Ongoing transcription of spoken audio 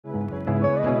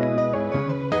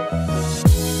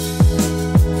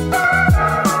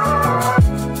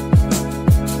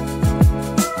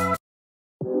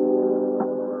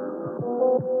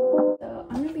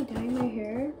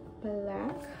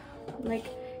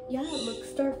Yeah, it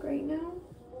looks dark right now,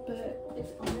 but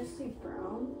it's honestly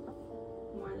brown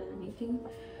more than anything.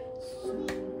 So,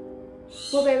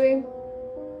 well, baby.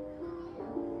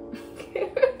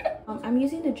 I'm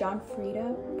using the John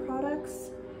Frieda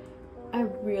products. I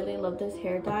really love this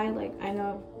hair dye. Like, I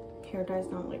know hair dye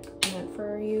is not like meant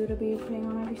for you to be putting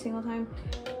on every single time,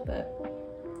 but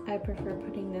I prefer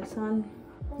putting this on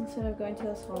instead of going to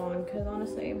the salon, because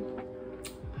honestly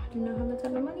I do not have a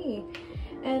ton of money.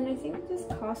 And I think this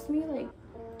cost me like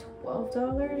 $12,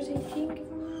 I think,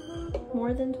 if I'm not wrong.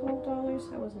 More than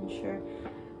 $12, I wasn't sure.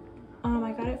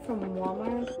 I got it from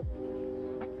Walmart.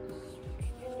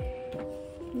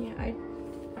 Yeah,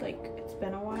 it's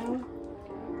been a while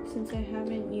since I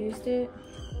haven't used it.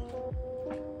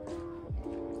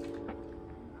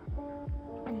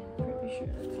 I'm pretty sure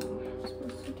that's how I'm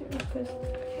supposed to do it, because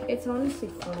it's honestly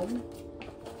foam,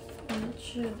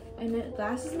 and it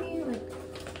lasts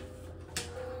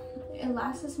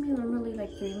me normally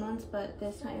like 3 months, but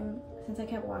this time, since I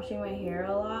kept washing my hair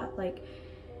a lot, like,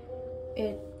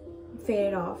 it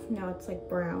faded off. Now it's like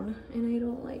brown, and I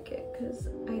don't like it because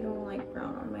I don't like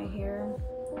brown on my hair.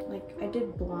 Like, I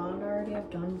did blonde already, I've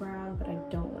done brown, but I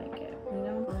don't like it, you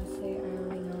know? Honestly, I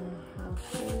already know how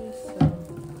to do this, so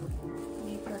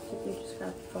you practically just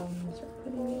grab foam and start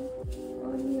putting it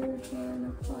on your hair and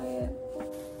apply it.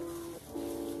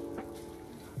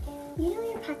 You know,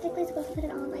 you're practically supposed to put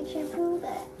it on like shampoo,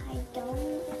 but I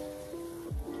don't.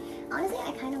 Honestly,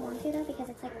 I kind of want to though, because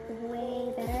it's like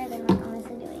way better than like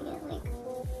honestly doing it like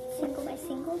single by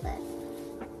single, but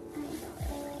I don't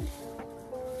really like.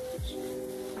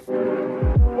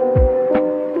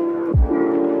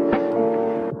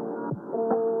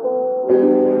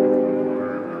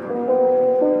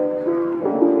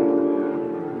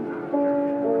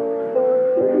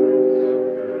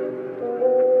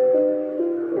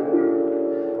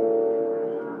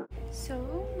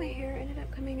 So my hair ended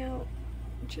up coming out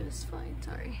just fine.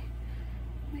 Sorry,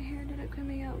 my hair ended up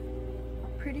coming out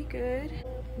pretty good.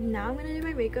 Now I'm gonna do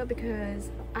my makeup because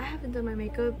I haven't done my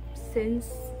makeup since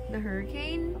the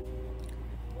hurricane.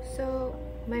 So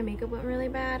my makeup went really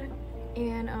bad,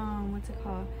 and what's it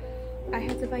called, I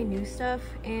had to buy new stuff,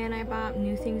 and I bought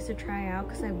new things to try out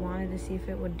because I wanted to see if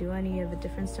it would do any of a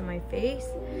difference to my face.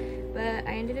 But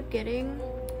I ended up getting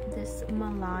this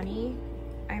Milani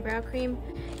eyebrow cream,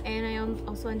 and I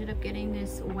also ended up getting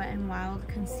this Wet n Wild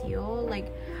conceal.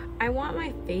 Like, I want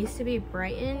my face to be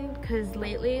brightened, because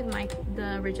lately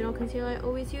the original concealer I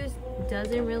always use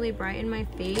doesn't really brighten my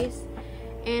face,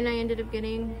 and I ended up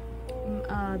getting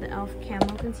the e.l.f.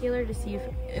 Camo Concealer to see if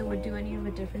it would do any of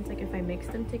a difference, like if I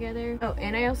mixed them together. Oh,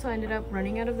 and I also ended up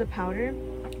running out of the powder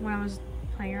when I was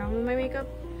playing around with my makeup.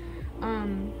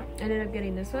 Ended up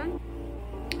getting this one.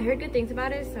 I heard good things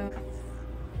about it, so.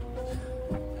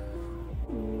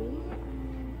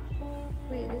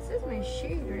 Wait, this is my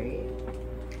shade, right?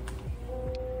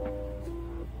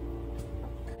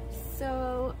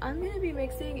 So I'm gonna be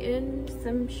mixing in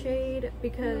some shade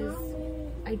because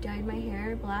I dyed my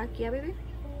hair black. Yeah, baby?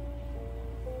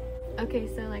 Okay,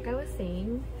 so like I was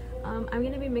saying, I'm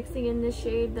gonna be mixing in this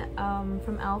shade that,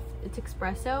 from e.l.f. It's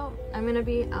Espresso. I'm gonna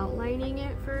be outlining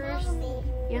it first. Mommy.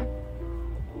 Yeah.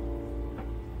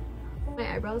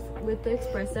 My eyebrows with the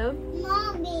Espresso.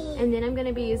 Mommy. And then I'm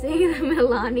gonna be using the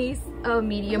Milani's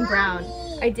medium brown.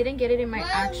 I didn't get it in my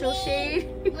actual shade.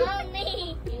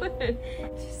 Mommy.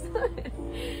 She's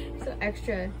so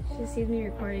extra. She sees me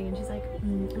recording and she's like,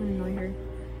 I'm gonna annoy her.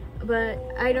 But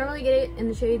I normally get it in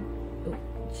the shade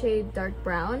dark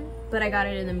brown, but I got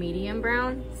it in the medium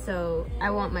brown, so I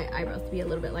want my eyebrows to be a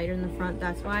little bit lighter in the front,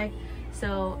 that's why.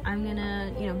 So I'm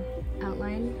gonna, you know,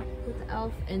 outline with the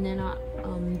e.l.f. and then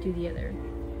I'll do the other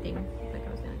thing like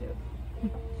I was gonna do.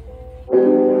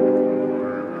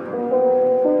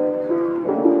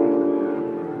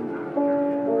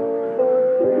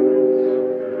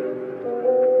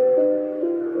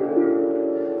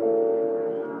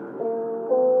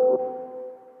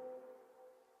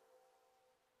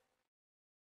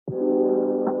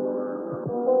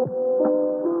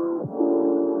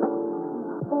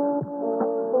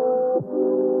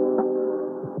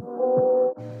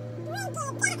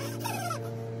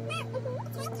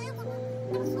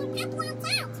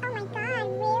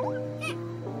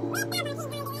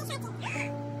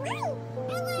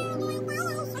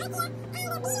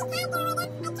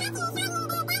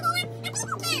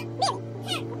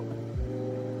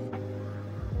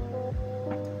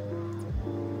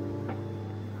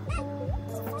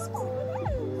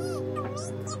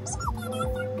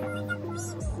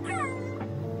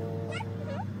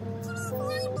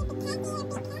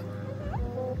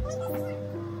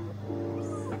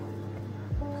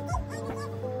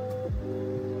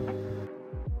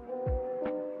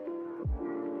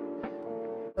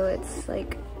 So it's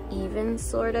like even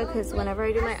sorta, because whenever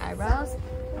I do my eyebrows,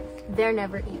 they're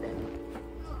never even.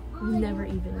 Never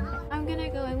even. I'm gonna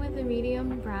go in with the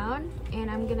medium brown and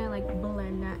I'm gonna like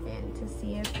blend that in to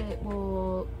see if it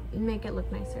will make it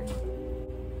look nicer.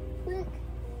 Look.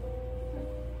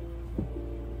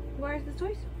 Where's the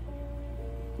toys?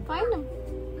 Find them.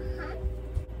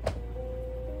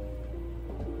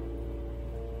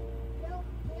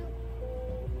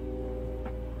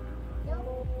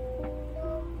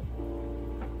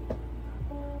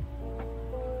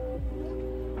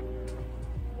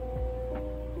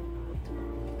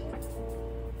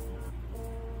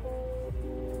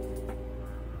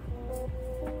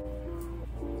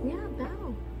 Yeah,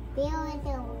 bow.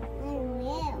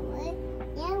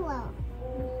 Yellow.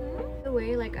 The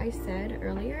way, like I said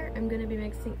earlier, I'm gonna be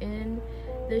mixing in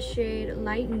the shade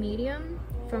Light Medium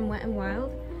from Wet n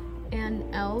Wild and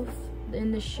Elf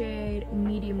in the shade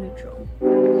Medium Neutral.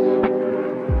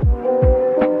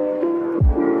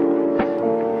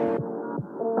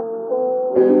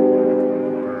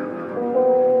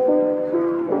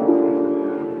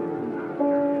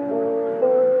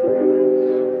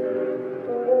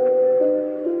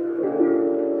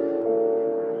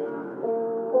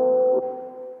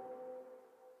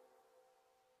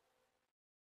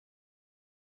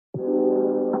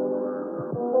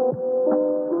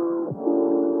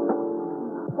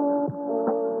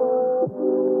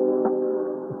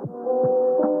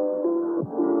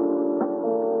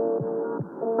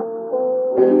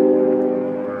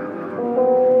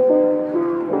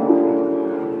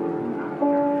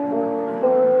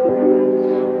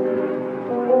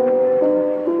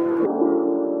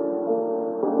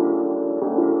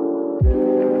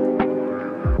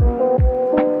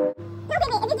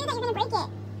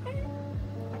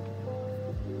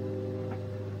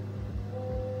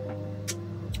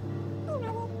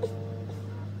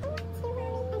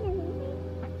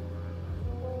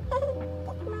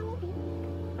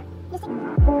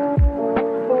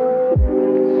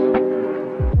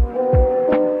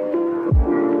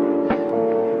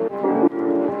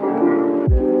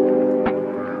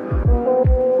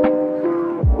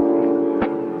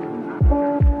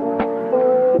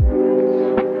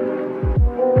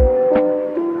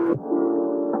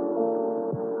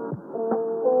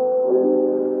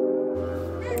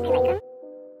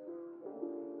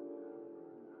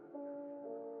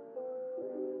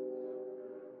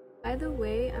 By the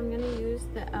way, I'm gonna use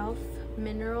the Elf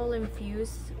Mineral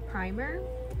Infused Primer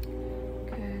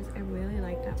because I really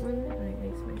like that one and it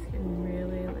makes my skin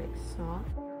really like soft.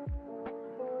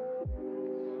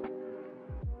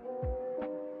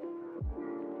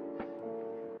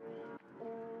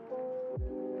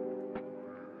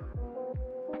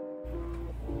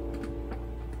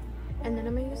 And then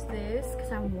I'm gonna use this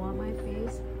because I want my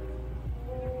face,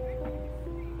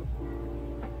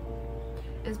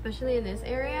 especially in this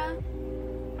area,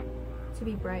 to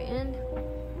be brightened.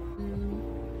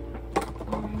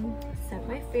 Set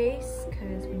my face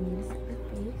because we need to set the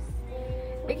face.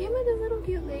 It came with this little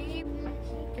cute lady.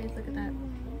 Guys, look at that.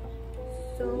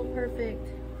 So perfect.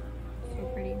 So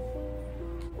pretty.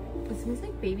 It smells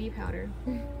like baby powder.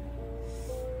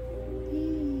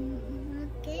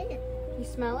 Good. You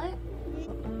smell it?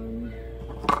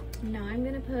 Now I'm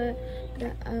gonna put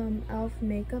the Elf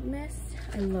makeup mist.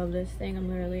 I love this thing. I'm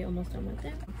literally almost done with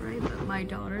it. Right, but my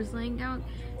daughter's laying down,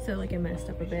 so like it messed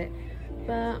up a bit.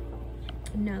 But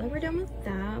now that we're done with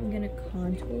that, I'm gonna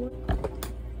contour.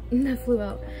 That flew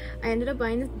out. I ended up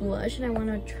buying this blush and I want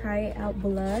to try out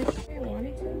blush. I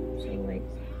wanted to, so like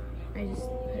I just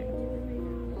put it over my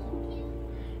nose.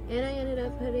 And I ended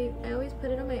up I always put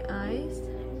it on my eyes,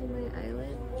 on my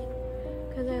eyelid,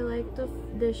 because I like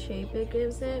the shape it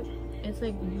gives it. It's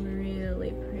like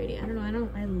really pretty. I don't know,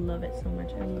 I love it so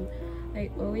much. I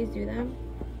always do that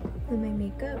with my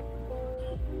makeup.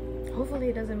 Hopefully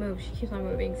it doesn't move. She keeps on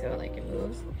moving, so like it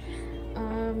moves.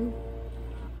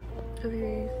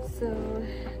 Okay, so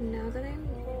now that I'm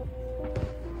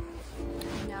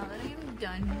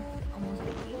done almost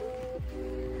baking,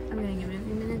 I'm gonna give it a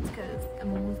few minutes because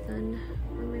I'm almost done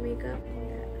with my makeup.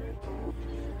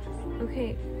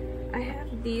 Okay, I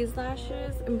have these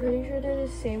lashes. I'm pretty sure they're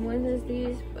the same ones as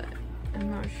these, but I'm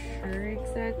not sure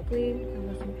exactly. I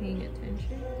wasn't paying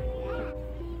attention.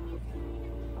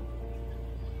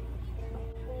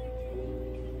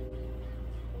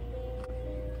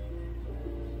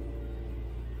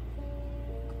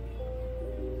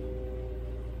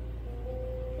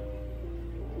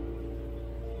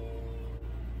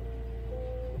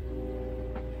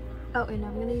 Oh, and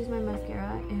I'm gonna use my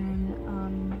mascara and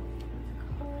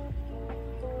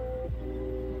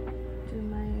do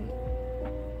my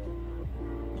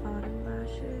bottom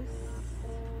lashes.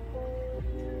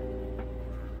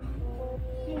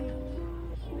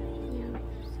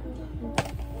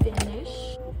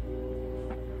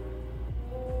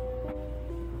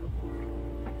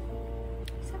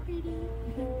 pretty.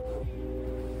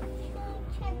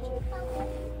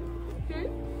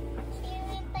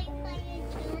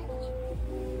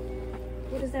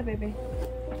 What is that, baby?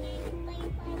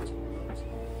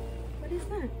 What is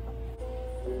that?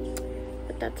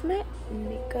 But that's my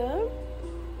makeup.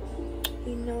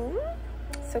 You know?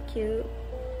 So cute.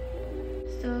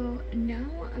 So now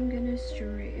I'm gonna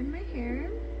straighten my hair.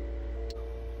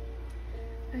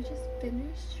 I just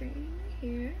finished straightening my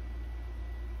hair.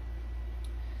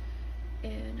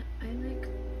 And I like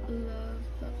love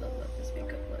this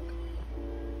makeup look.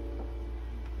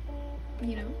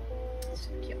 You know? It's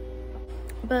so cute.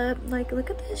 But like, look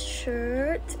at this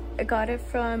shirt. I got it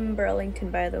from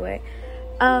Burlington, by the way.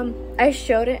 I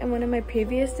showed it in one of my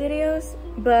previous videos,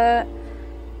 but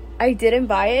I didn't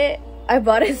buy it. I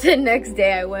bought it the next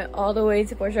day. I went all the way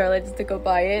to Port Charlotte just to go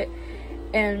buy it,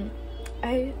 and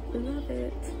I love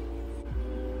it.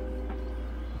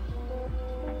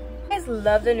 You guys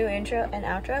love the new intro and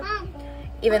outro,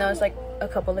 even though it's like a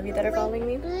couple of you that are following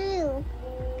me.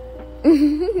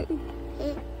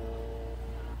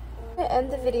 I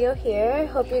end the video here. I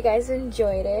hope you guys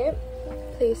enjoyed it.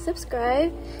 Please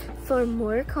subscribe for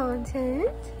more content.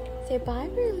 Say bye,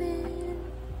 Berlin.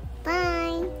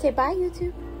 Bye. Say bye,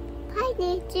 YouTube. Bye,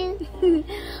 YouTube.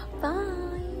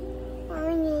 Bye.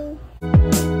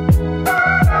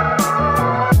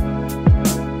 Bye.